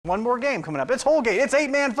one more game coming up. It's Holgate. It's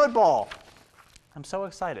 8-man football. I'm so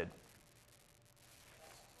excited.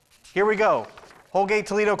 Here we go. Holgate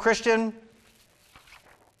Toledo Christian.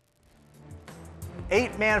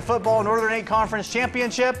 8-man football Northern 8 Conference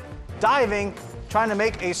Championship. Diving, trying to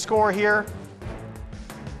make a score here.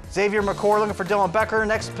 Xavier McCord looking for Dylan Becker.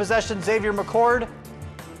 Next possession, Xavier McCord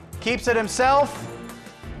keeps it himself.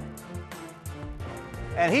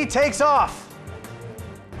 And he takes off.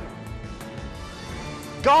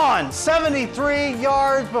 Gone, 73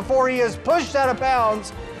 yards before he is pushed out of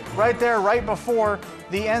bounds right there, right before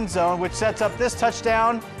the end zone, which sets up this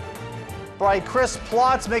touchdown by Chris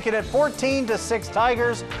Plotz, making it 14-6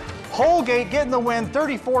 Tigers. Holgate getting the win,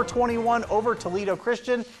 34-21 over Toledo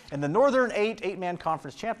Christian in the Northern 8 8-man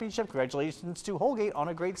conference championship. Congratulations to Holgate on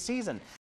a great season.